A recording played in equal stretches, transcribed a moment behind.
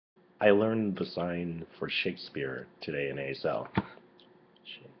I learned the sign for Shakespeare today in ASL.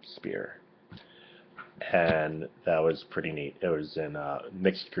 Shakespeare. And that was pretty neat. It was in a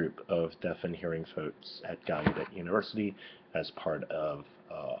mixed group of deaf and hearing folks at Gallaudet University as part of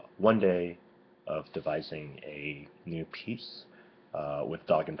one day of devising a new piece with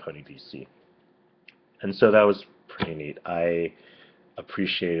dogandponydc. And so that was pretty neat. I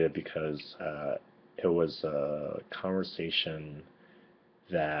appreciated it because it was a conversation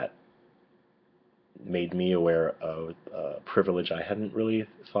that made me aware of privilege I hadn't really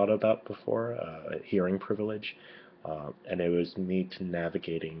thought about before, hearing privilege. And it was me to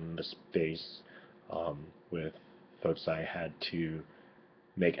navigating the space with folks I had to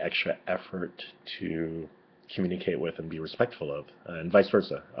make extra effort to communicate with and be respectful of, and vice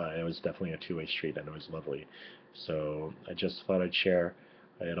versa. It was definitely a two-way street, and it was lovely. So I just thought I'd share.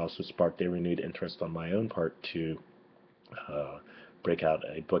 It also sparked a renewed interest on my own part to break out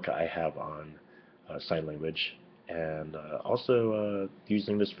a book I have on sign language, and also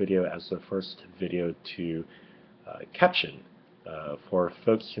using this video as the first video to caption for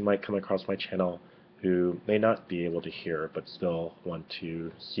folks who might come across my channel who may not be able to hear but still want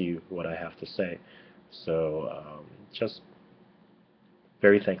to see what I have to say. So just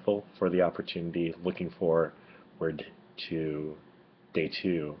very thankful for the opportunity, looking forward to day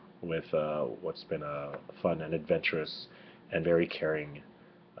 2 with what's been a fun and adventurous and very caring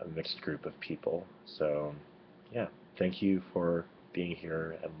mixed group of people. So yeah, thank you for being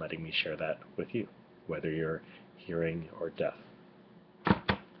here and letting me share that with you, whether you're hearing or deaf.